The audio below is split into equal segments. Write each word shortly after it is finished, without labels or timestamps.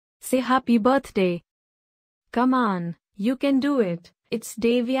say happy birthday. Come on, you can do it. It's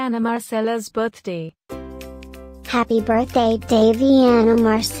Daviana Marcela's birthday. Happy birthday, Daviana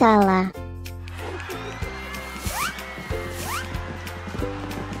Marcela.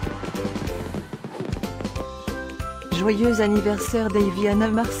 Joyeux anniversaire, Daviana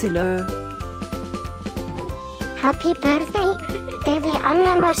Marcela. Happy birthday,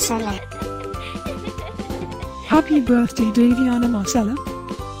 Daviana Marcela. Happy birthday, Daviana Marcela.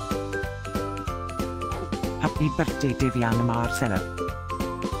 Happy birthday, Daviana Marcela.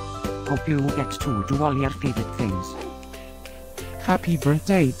 Hope you get to do all your favorite things. Happy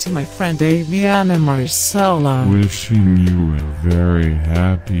birthday to my friend Daviana Marcela. Wishing you a very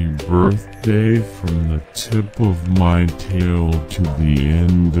happy birthday from the tip of my tail to the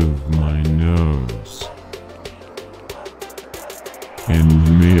end of my nose.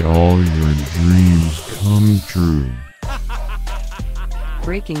 And may all your dreams come true.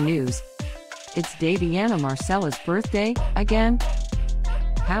 Breaking news. It's Daviana Marcela's birthday, again?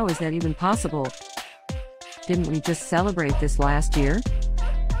 How is that even possible? Didn't we just celebrate this last year?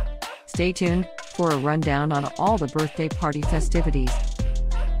 Stay tuned for a rundown on all the birthday party festivities.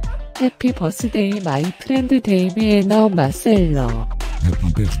 Happy birthday, my friend Daviana Marcela.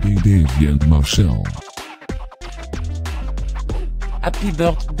 Happy birthday, Daviana Marcela. Happy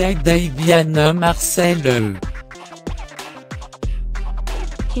birthday, Daviana Marcela.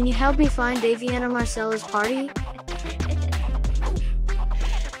 Can you help me find Daviana Marcela's party?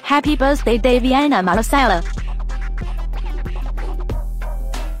 Happy birthday, Daviana Marcela.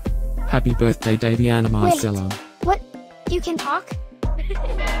 Happy birthday, Daviana Marcela. Wait, what? You can talk?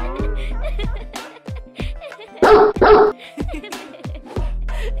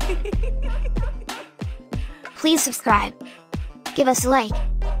 Please subscribe, give us a like,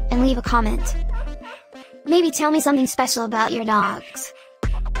 and leave a comment. Maybe tell me something special about your dogs.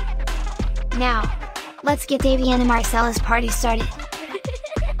 Now, let's get Daviana Marcela's party started.